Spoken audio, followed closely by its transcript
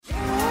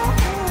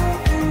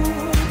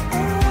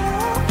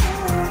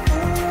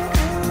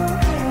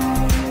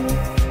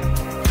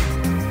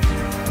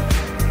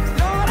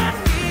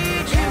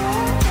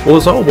Well,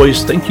 as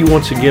always, thank you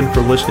once again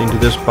for listening to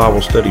this Bible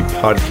study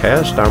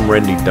podcast. I'm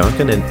Randy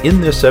Duncan, and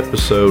in this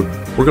episode,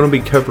 we're going to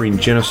be covering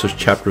Genesis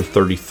chapter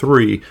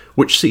 33,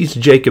 which sees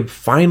Jacob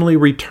finally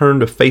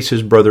return to face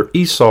his brother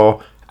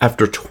Esau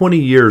after 20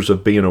 years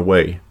of being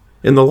away.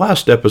 In the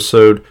last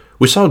episode,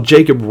 we saw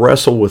Jacob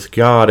wrestle with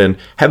God and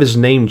have his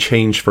name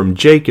changed from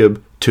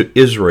Jacob to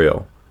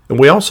Israel. And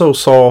we also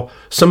saw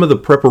some of the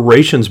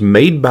preparations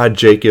made by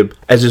Jacob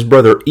as his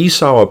brother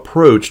Esau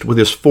approached with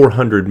his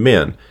 400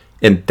 men.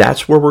 And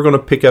that's where we're going to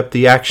pick up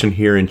the action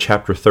here in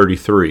chapter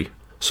 33.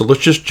 So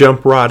let's just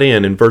jump right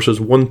in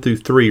verses 1 through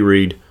 3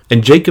 read,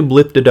 "And Jacob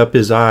lifted up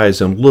his eyes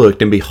and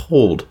looked, and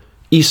behold,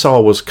 Esau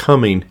was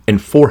coming,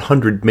 and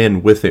 400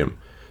 men with him.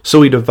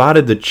 So he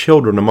divided the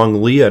children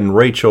among Leah and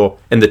Rachel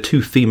and the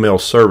 2 female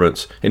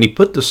servants, and he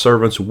put the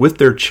servants with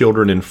their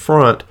children in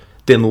front,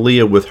 then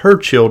Leah with her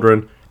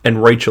children,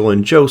 and Rachel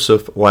and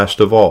Joseph last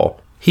of all.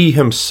 He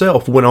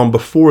himself went on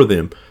before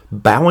them,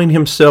 bowing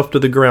himself to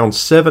the ground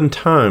 7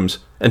 times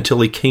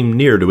until he came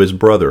near to his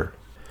brother."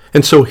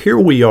 And so here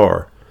we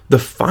are, the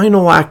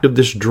final act of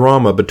this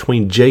drama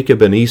between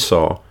Jacob and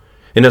Esau.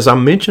 And as I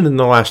mentioned in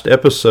the last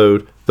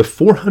episode, the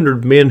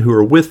 400 men who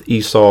are with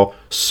Esau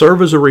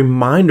serve as a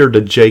reminder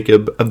to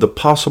Jacob of the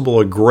possible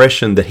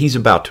aggression that he's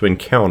about to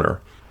encounter.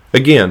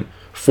 Again,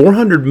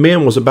 400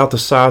 men was about the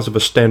size of a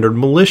standard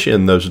militia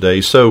in those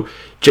days, so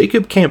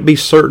Jacob can't be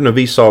certain of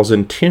Esau's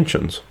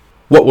intentions.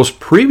 What was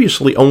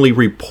previously only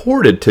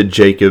reported to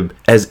Jacob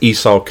as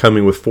Esau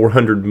coming with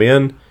 400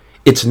 men,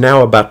 it's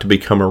now about to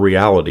become a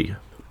reality.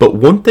 But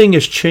one thing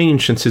has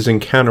changed since his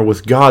encounter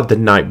with God the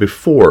night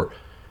before.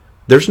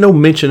 There's no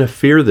mention of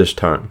fear this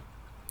time.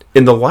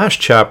 In the last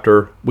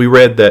chapter, we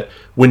read that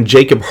when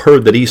Jacob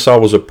heard that Esau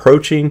was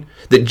approaching,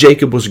 that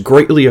Jacob was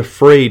greatly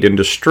afraid and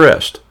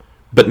distressed.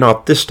 But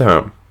not this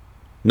time.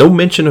 No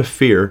mention of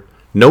fear,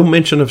 no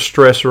mention of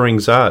stress or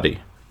anxiety.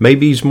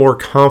 Maybe he's more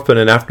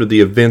confident after the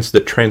events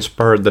that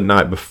transpired the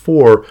night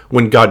before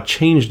when God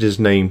changed his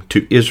name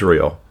to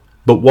Israel.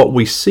 But what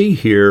we see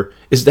here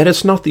is that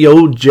it's not the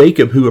old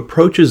Jacob who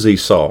approaches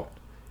Esau.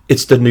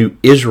 It's the new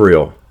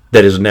Israel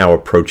that is now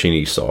approaching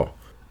Esau.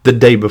 The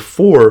day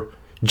before,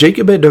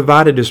 Jacob had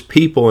divided his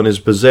people and his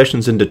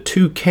possessions into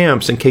 2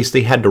 camps in case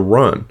they had to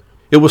run.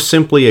 It was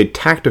simply a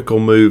tactical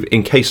move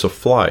in case of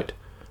flight.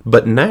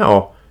 But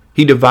now,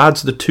 he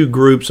divides the 2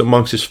 groups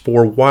amongst his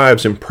 4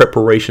 wives in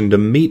preparation to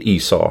meet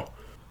Esau.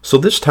 So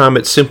this time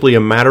it's simply a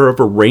matter of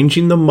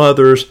arranging the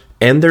mothers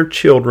and their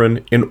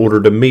children in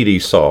order to meet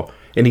Esau.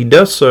 And he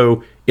does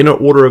so in an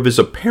order of his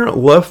apparent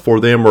love for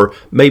them, or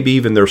maybe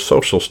even their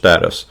social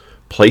status,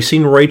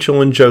 placing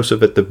Rachel and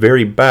Joseph at the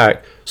very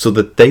back so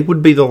that they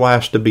would be the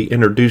last to be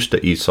introduced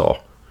to Esau.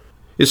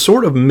 It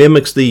sort of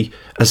mimics the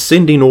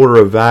ascending order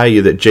of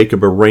value that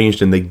Jacob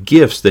arranged in the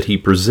gifts that he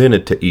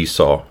presented to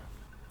Esau.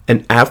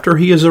 And after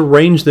he has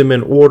arranged them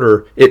in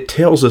order, it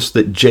tells us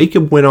that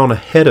Jacob went on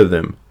ahead of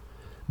them.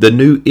 The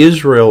new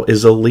Israel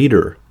is a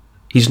leader.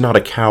 He's not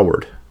a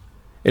coward.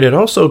 And it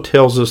also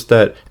tells us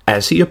that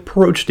as he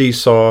approached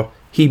Esau,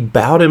 he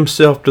bowed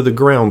himself to the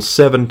ground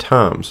 7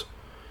 times.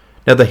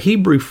 Now the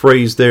Hebrew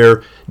phrase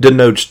there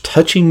denotes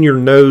touching your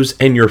nose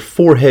and your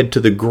forehead to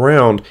the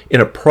ground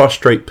in a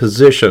prostrate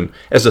position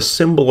as a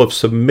symbol of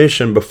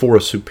submission before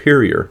a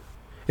superior.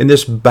 In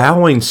this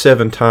bowing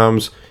 7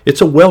 times,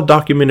 it's a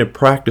well-documented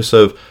practice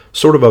of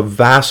sort of a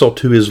vassal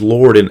to his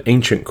lord in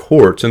ancient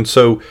courts. And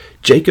so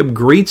Jacob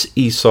greets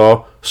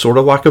Esau sort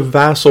of like a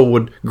vassal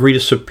would greet a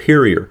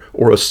superior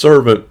or a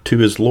servant to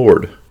his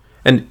lord.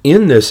 And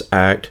in this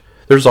act,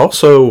 there's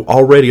also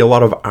already a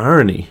lot of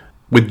irony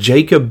with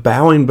Jacob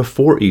bowing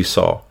before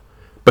Esau,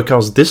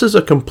 because this is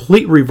a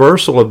complete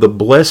reversal of the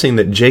blessing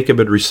that Jacob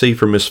had received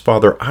from his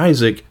father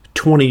Isaac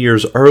 20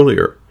 years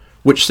earlier,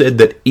 which said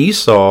that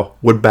Esau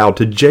would bow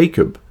to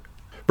Jacob.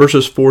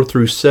 Verses 4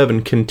 through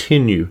 7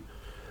 continue.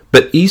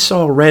 "But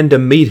Esau ran to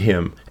meet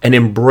him, and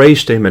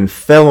embraced him, and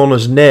fell on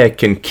his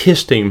neck, and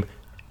kissed him,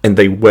 and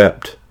they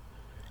wept.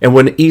 And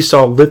when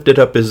Esau lifted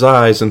up his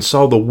eyes, and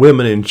saw the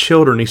women and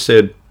children, he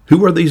said,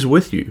 'Who are these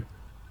with you?'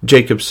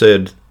 Jacob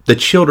said, 'The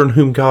children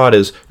whom God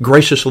has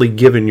graciously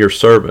given your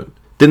servant.'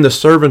 Then the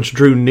servants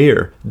drew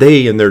near,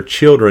 they and their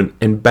children,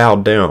 and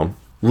bowed down.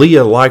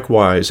 Leah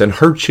likewise and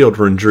her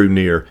children drew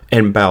near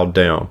and bowed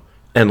down.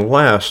 And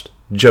last,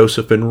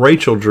 Joseph and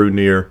Rachel drew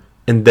near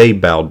and they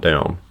bowed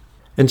down."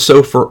 And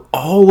so for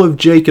all of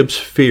Jacob's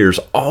fears,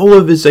 all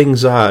of his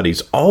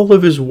anxieties, all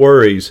of his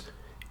worries,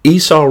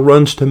 Esau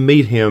runs to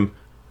meet him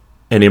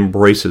and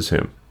embraces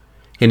him.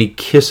 And he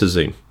kisses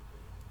him.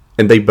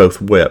 And they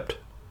both wept.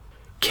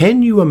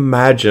 Can you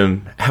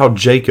imagine how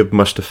Jacob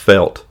must have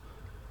felt?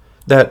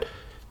 That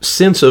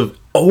sense of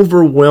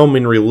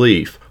overwhelming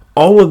relief,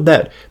 all of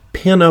that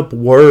pent-up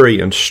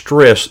worry and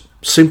stress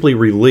simply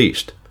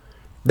released.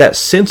 That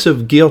sense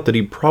of guilt that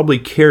he probably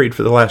carried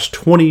for the last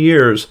 20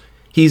 years,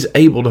 he's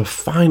able to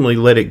finally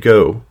let it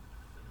go.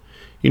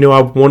 You know,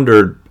 I've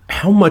wondered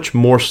how much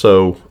more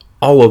so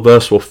all of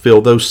us will feel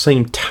those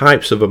same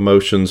types of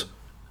emotions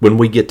when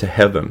we get to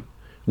heaven.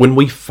 When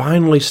we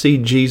finally see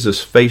Jesus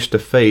face to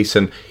face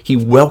and he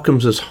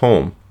welcomes us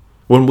home.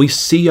 when we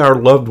see our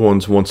loved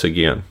ones once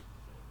again.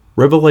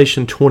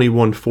 Revelation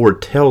 21:4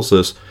 tells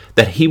us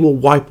that he will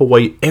wipe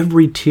away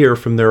every tear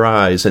from their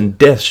eyes, and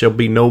death shall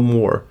be no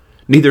more.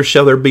 Neither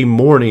shall there be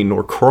mourning,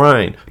 nor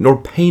crying,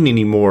 nor pain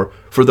any more,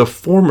 for the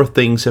former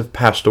things have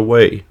passed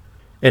away.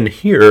 And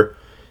here,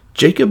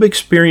 Jacob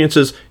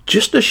experiences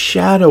just a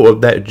shadow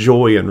of that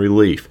joy and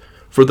relief,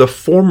 for the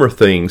former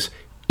things,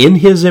 in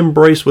his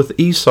embrace with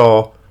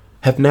Esau,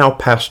 have now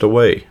passed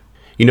away.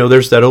 You know,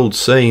 there's that old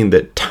saying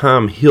that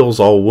time heals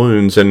all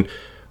wounds, and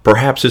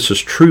perhaps this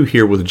is true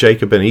here with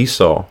Jacob and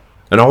Esau.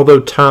 And although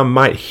time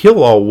might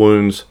heal all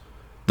wounds,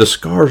 the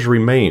scars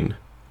remain.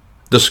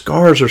 The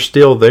scars are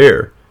still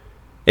there.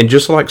 And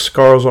just like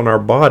scars on our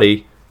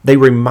body, they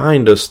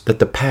remind us that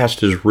the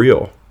past is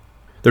real.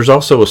 There's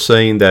also a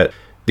saying that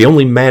the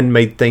only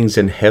man-made things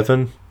in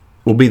heaven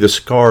will be the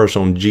scars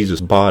on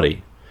Jesus'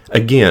 body.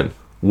 Again,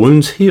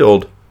 wounds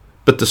healed,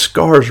 but the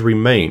scars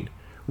remain,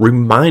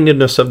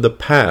 reminding us of the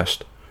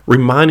past,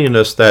 reminding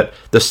us that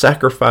the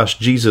sacrifice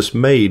Jesus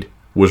made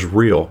was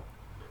real.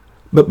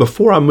 But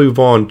before I move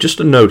on, just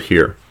a note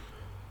here.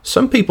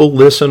 Some people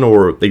listen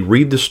or they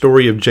read the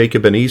story of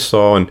Jacob and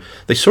Esau, and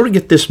they sort of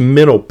get this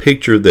mental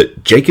picture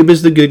that Jacob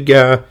is the good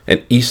guy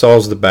and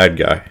Esau's the bad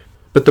guy.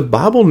 But the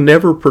Bible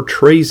never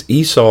portrays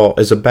Esau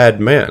as a bad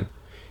man.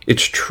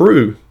 It's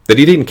true that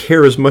he didn't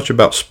care as much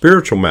about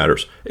spiritual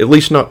matters, at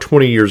least not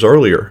 20 years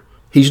earlier.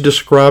 He's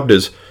described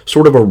as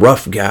sort of a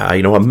rough guy,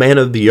 a man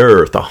of the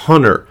earth, a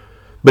hunter.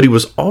 But he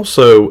was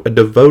also a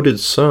devoted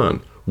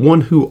son,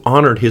 one who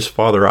honored his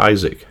father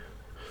Isaac.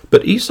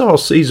 But Esau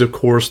sees, of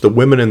course, the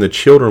women and the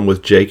children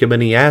with Jacob,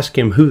 and he asks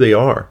him who they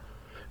are.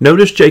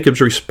 Notice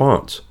Jacob's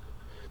response.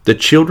 The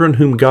children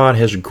whom God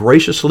has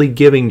graciously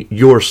given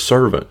your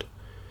servant.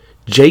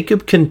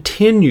 Jacob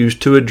continues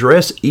to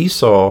address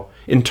Esau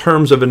in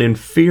terms of an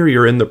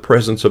inferior in the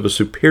presence of a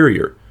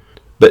superior,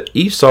 but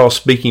Esau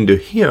speaking to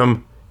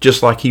him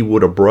just like he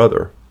would a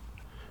brother.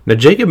 Now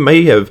Jacob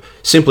may have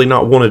simply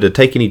not wanted to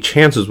take any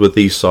chances with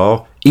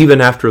Esau, even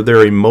after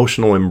their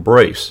emotional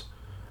embrace.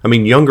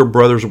 Younger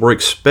brothers were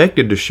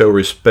expected to show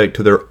respect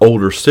to their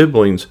older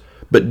siblings,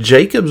 but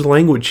Jacob's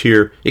language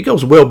here, it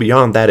goes well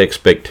beyond that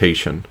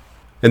expectation.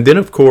 And then,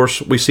 of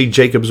course, we see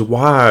Jacob's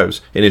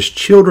wives and his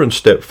children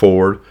step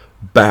forward,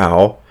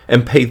 bow,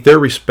 and pay their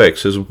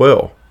respects as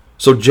well.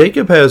 So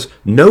Jacob has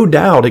no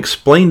doubt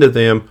explained to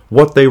them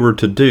what they were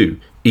to do,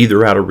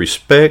 either out of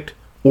respect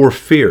or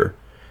fear.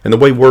 And the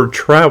way word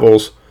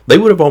travels, they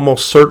would have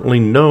almost certainly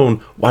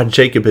known why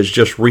Jacob has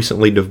just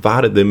recently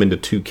divided them into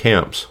two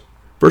camps.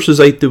 Verses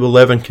 8 through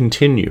 11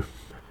 continue.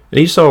 And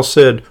Esau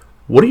said,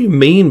 "What do you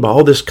mean by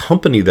all this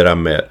company that I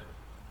met?"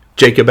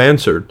 Jacob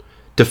answered,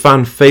 "To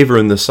find favor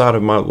in the sight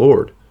of my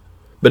Lord."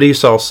 But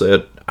Esau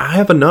said, "I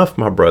have enough,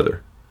 my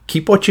brother.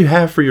 Keep what you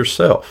have for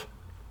yourself."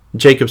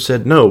 Jacob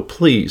said, "No,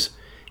 please.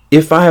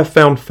 If I have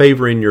found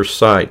favor in your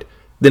sight,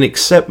 then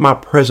accept my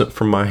present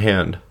from my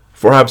hand.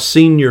 For I have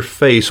seen your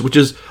face, which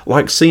is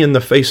like seeing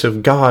the face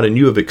of God, and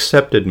you have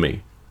accepted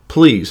me.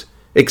 Please,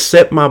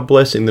 accept my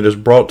blessing that is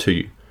brought to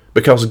you,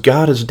 because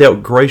God has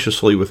dealt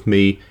graciously with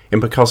me,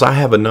 and because I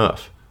have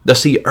enough."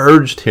 Thus he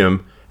urged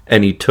him,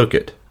 and he took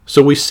it.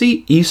 So we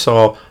see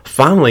Esau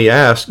finally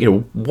ask,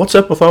 what's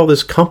up with all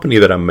this company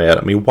that I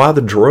met? Why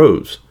the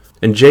droves?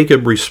 And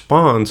Jacob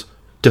responds,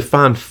 "To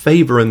find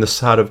favor in the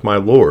sight of my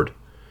Lord."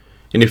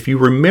 And if you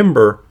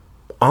remember,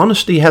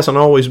 honesty hasn't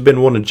always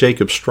been one of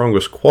Jacob's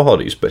strongest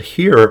qualities, but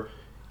here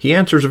he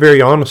answers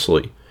very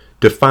honestly,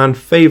 "To find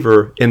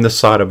favor in the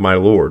sight of my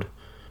Lord."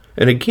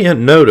 And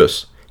again,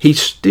 notice,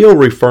 he's still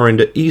referring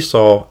to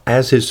Esau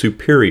as his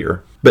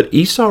superior. But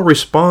Esau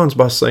responds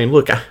by saying,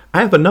 "Look, I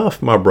have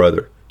enough, my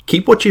brother.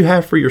 Keep what you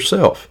have for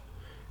yourself."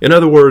 In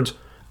other words,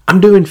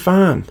 I'm doing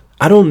fine.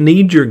 I don't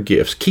need your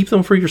gifts. Keep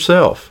them for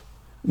yourself.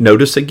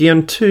 Notice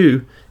again,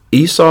 too,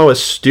 Esau is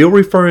still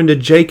referring to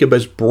Jacob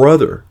as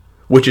brother,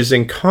 which is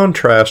in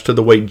contrast to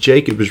the way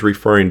Jacob is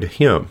referring to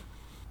him.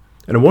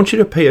 And I want you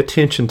to pay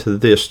attention to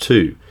this,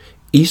 too.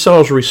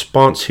 Esau's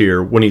response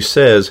here when he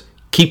says,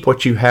 "Keep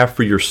what you have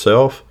for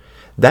yourself,"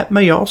 that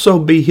may also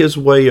be his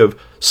way of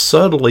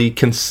subtly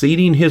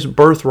conceding his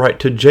birthright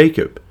to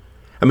Jacob.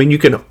 You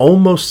can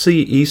almost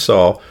see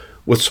Esau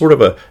with sort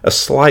of a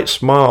slight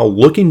smile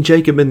looking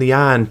Jacob in the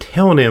eye and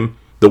telling him,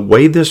 the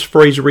way this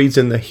phrase reads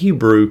in the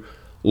Hebrew,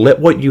 "Let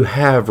what you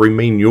have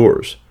remain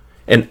yours."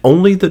 And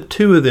only the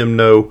two of them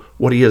know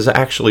what he is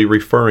actually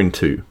referring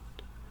to.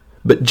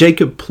 But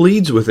Jacob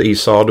pleads with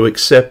Esau to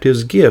accept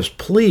his gifts.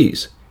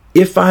 "Please,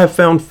 if I have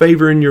found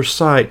favor in your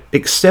sight,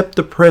 accept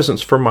the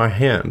presents from my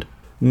hand."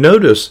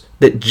 Notice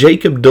that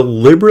Jacob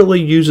deliberately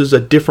uses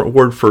a different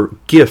word for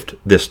gift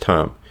this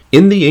time.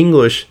 In the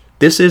English,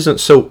 this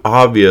isn't so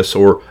obvious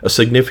or a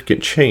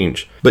significant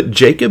change, but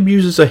Jacob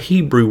uses a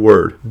Hebrew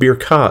word,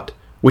 birkat,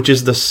 which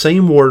is the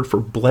same word for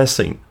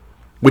blessing,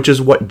 which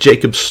is what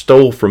Jacob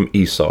stole from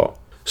Esau.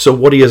 So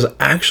what he is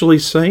actually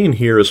saying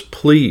here is,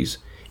 "Please,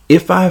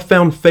 if I have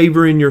found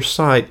favor in your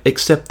sight,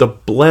 accept the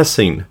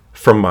blessing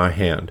from my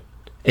hand."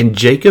 And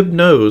Jacob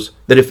knows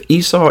that if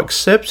Esau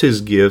accepts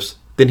his gifts,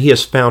 then he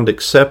has found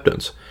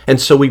acceptance. And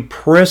so he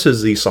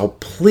presses Esau,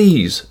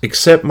 please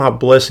accept my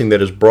blessing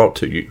that is brought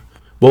to you.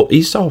 Well,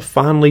 Esau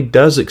finally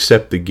does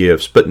accept the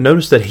gifts, but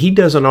notice that he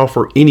doesn't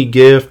offer any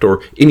gift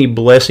or any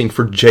blessing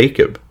for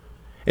Jacob.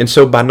 And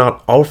so by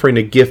not offering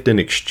a gift in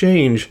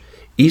exchange,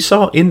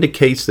 Esau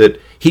indicates that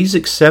he's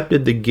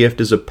accepted the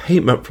gift as a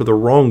payment for the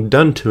wrong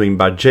done to him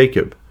by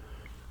Jacob.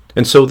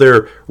 And so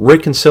their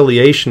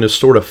reconciliation is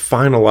sort of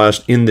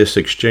finalized in this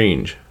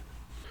exchange.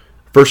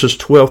 Verses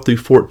 12 through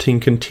 14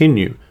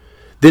 continue.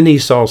 Then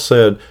Esau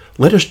said,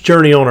 let us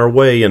journey on our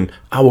way, and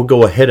I will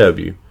go ahead of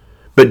you.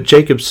 But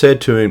Jacob said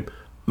to him,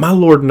 my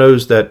Lord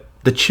knows that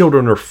the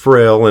children are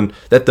frail, and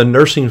that the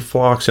nursing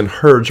flocks and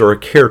herds are a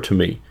care to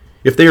me.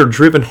 If they are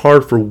driven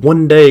hard for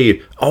one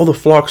day, all the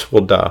flocks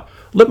will die.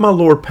 Let my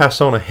Lord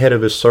pass on ahead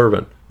of his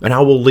servant, and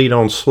I will lead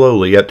on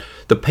slowly, at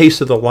the pace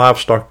of the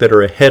livestock that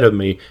are ahead of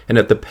me, and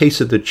at the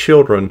pace of the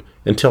children,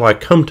 until I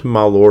come to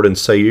my Lord in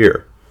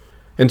Seir.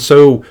 And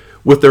so,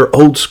 with their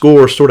old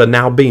score sort of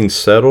now being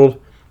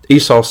settled,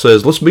 Esau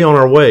says, let's be on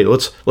our way.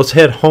 Let's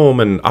head home,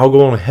 and I'll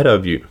go on ahead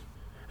of you.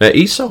 Now,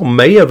 Esau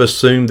may have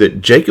assumed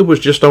that Jacob was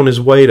just on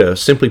his way to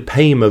simply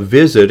pay him a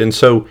visit, and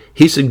so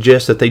he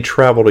suggests that they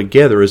travel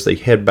together as they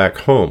head back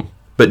home.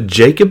 But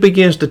Jacob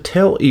begins to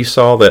tell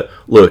Esau that,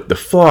 look, the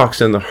flocks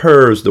and the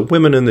herds, the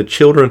women and the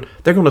children,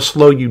 they're going to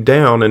slow you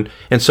down,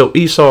 and so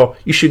Esau,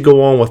 you should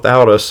go on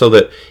without us so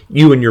that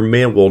you and your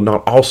men will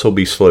not also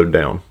be slowed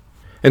down.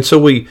 And so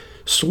we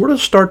sort of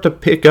start to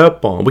pick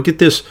up on, we get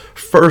this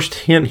first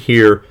hint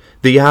here,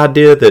 the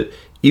idea that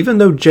even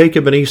though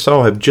Jacob and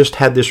Esau have just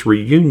had this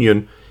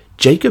reunion,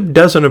 Jacob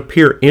doesn't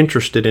appear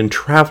interested in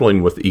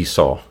traveling with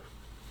Esau.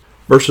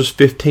 Verses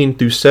 15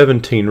 through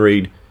 17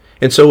 read,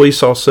 and so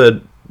Esau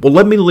said, well,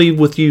 let me leave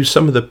with you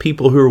some of the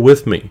people who are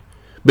with me.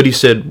 But he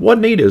said, what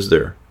need is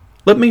there?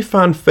 Let me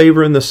find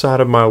favor in the sight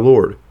of my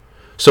Lord.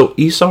 So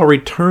Esau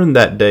returned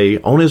that day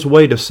on his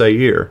way to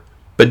Seir.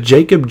 But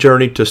Jacob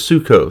journeyed to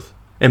Succoth,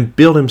 and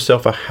built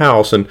himself a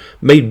house, and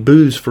made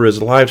booths for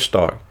his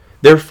livestock.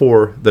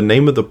 Therefore, the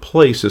name of the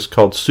place is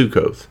called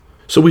Succoth.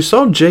 So we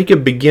saw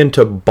Jacob begin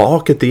to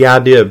balk at the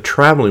idea of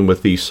traveling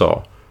with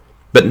Esau.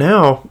 But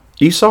now,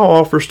 Esau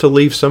offers to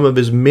leave some of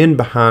his men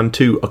behind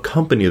to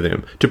accompany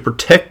them, to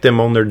protect them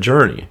on their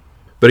journey.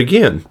 But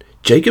again,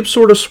 Jacob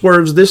sort of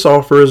swerves this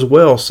offer as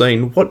well,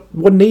 saying, What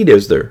need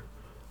is there?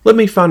 Let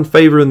me find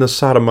favor in the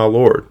sight of my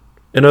Lord.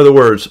 In other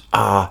words,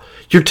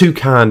 you're too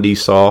kind,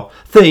 Esau.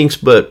 Thanks,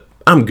 but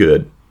I'm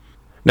good.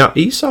 Now,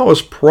 Esau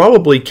is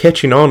probably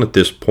catching on at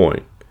this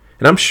point.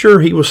 And I'm sure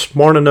he was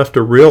smart enough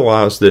to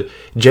realize that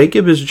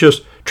Jacob is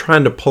just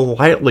trying to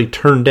politely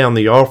turn down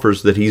the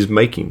offers that he's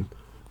making.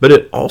 But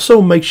it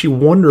also makes you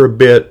wonder a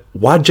bit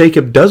why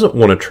Jacob doesn't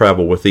want to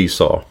travel with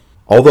Esau.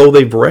 Although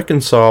they've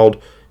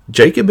reconciled,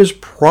 Jacob is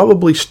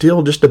probably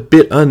still just a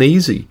bit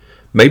uneasy.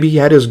 Maybe he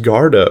had his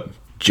guard up,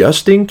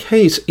 just in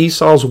case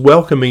Esau's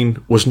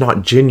welcoming was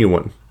not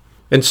genuine.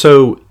 And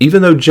so,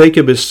 even though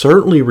Jacob is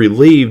certainly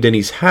relieved and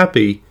he's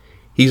happy,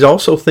 he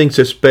also thinks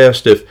it's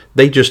best if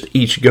they just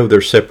each go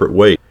their separate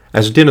ways.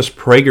 As Dennis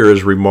Prager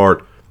has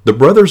remarked, the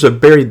brothers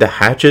have buried the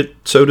hatchet,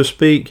 so to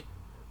speak,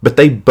 but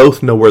they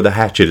both know where the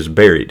hatchet is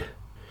buried.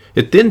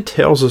 It then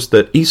tells us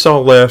that Esau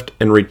left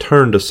and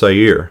returned to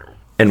Seir.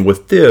 And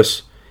with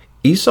this,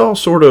 Esau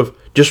sort of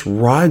just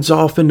rides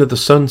off into the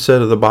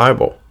sunset of the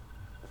Bible.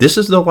 This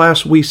is the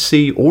last we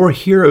see or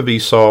hear of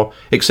Esau,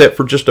 except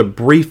for just a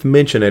brief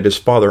mention at his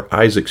father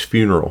Isaac's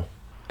funeral.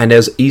 And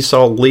as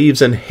Esau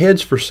leaves and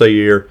heads for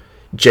Seir,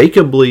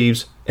 Jacob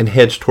leaves and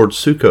heads towards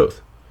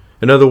Succoth.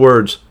 In other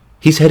words,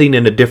 he's heading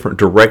in a different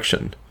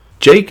direction.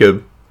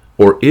 Jacob,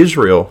 or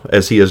Israel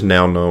as he is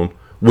now known,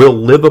 will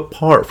live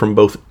apart from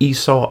both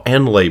Esau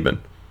and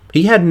Laban.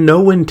 He had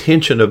no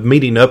intention of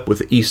meeting up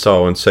with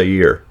Esau in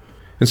Seir.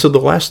 And so the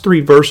last 3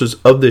 verses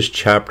of this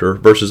chapter,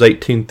 verses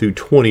 18 through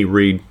 20,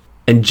 read,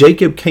 And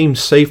Jacob came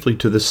safely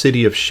to the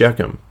city of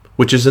Shechem,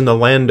 which is in the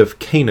land of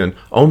Canaan,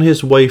 on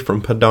his way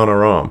from Paddan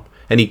Aram,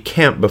 and he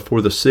camped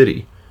before the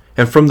city.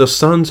 And from the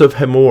sons of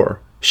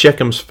Hamor,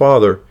 Shechem's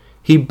father,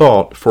 he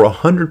bought for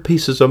 100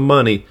 pieces of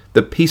money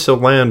the piece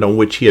of land on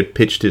which he had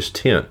pitched his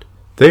tent.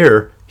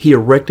 There he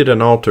erected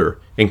an altar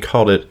and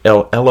called it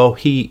El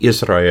Elohe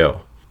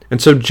Israel.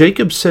 And so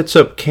Jacob sets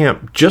up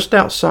camp just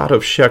outside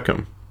of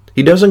Shechem.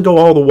 He doesn't go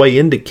all the way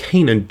into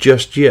Canaan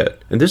just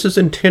yet, and this is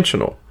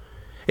intentional.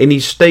 And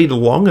he stayed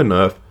long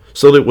enough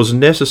so that it was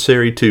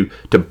necessary to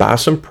buy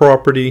some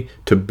property,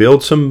 to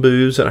build some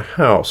booths and a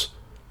house.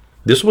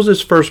 This was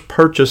his first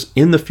purchase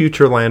in the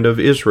future land of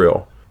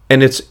Israel.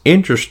 And it's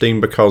interesting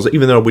because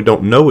even though we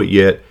don't know it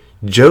yet,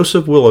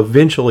 Joseph will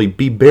eventually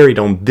be buried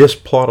on this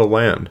plot of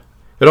land.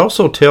 It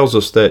also tells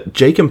us that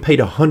Jacob paid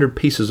 100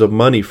 pieces of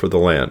money for the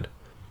land.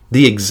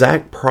 The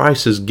exact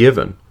price is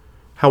given.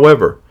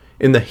 However,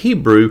 in the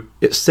Hebrew,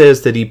 it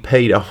says that he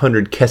paid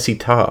 100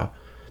 kesitah.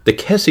 The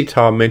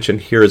kesitah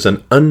mentioned here is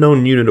an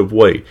unknown unit of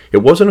weight. It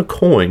wasn't a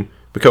coin,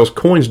 because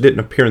coins didn't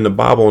appear in the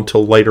Bible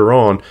until later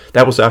on.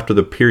 That was after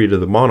the period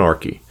of the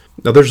monarchy.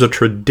 Now there's a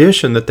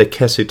tradition that the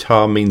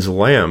kesitah means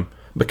lamb,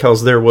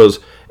 because there was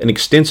an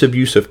extensive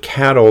use of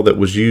cattle that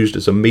was used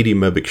as a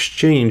medium of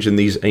exchange in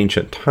these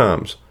ancient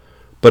times.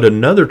 But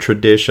another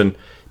tradition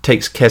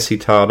takes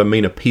kesitah to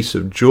mean a piece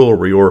of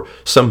jewelry or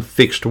some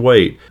fixed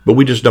weight, but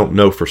we just don't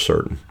know for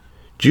certain.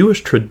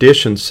 Jewish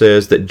tradition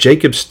says that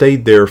Jacob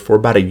stayed there for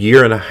about a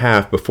year and a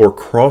half before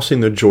crossing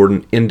the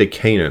Jordan into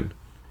Canaan.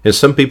 And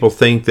some people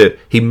think that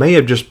he may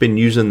have just been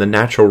using the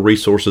natural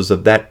resources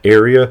of that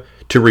area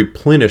to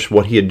replenish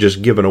what he had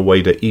just given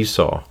away to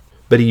Esau.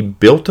 But he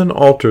built an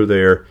altar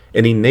there,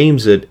 and he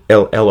names it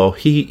El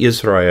Elohi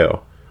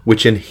Israel,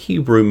 which in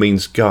Hebrew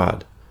means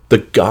God, the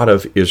God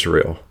of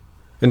Israel.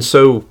 And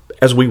so,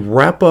 as we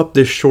wrap up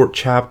this short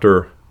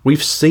chapter,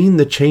 we've seen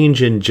the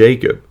change in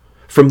Jacob,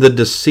 from the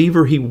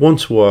deceiver he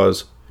once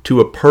was to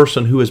a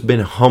person who has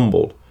been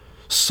humbled,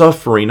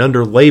 suffering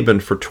under Laban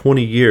for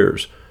 20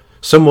 years,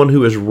 someone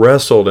who has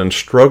wrestled and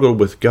struggled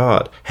with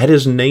God, had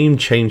his name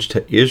changed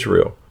to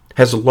Israel,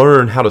 has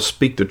learned how to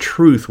speak the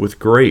truth with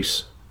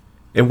grace.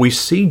 And we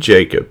see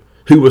Jacob,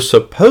 who was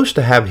supposed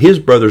to have his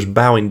brothers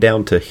bowing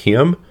down to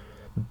him,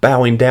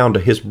 bowing down to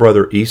his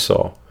brother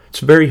Esau. It's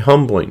very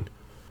humbling.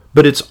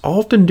 But it's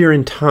often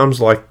during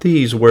times like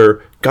these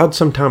where God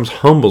sometimes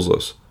humbles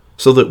us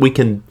so that we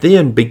can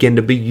then begin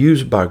to be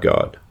used by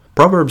God.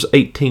 Proverbs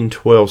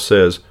 18:12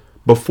 says,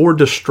 "Before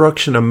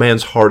destruction a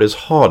man's heart is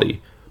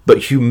haughty,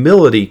 but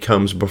humility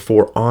comes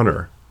before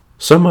honor."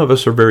 Some of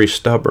us are very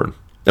stubborn,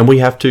 and we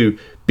have to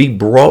be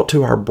brought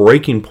to our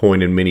breaking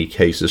point in many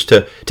cases,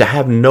 to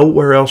have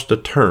nowhere else to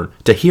turn,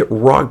 to hit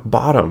rock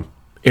bottom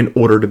in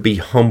order to be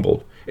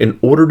humbled, in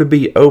order to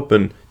be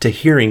open to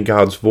hearing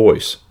God's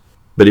voice.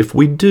 But if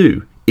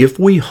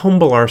we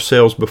humble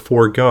ourselves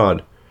before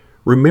God,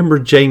 remember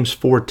James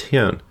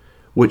 4:10,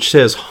 which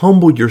says,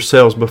 "Humble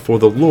yourselves before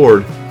the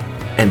Lord,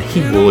 and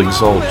He will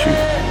exalt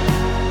you."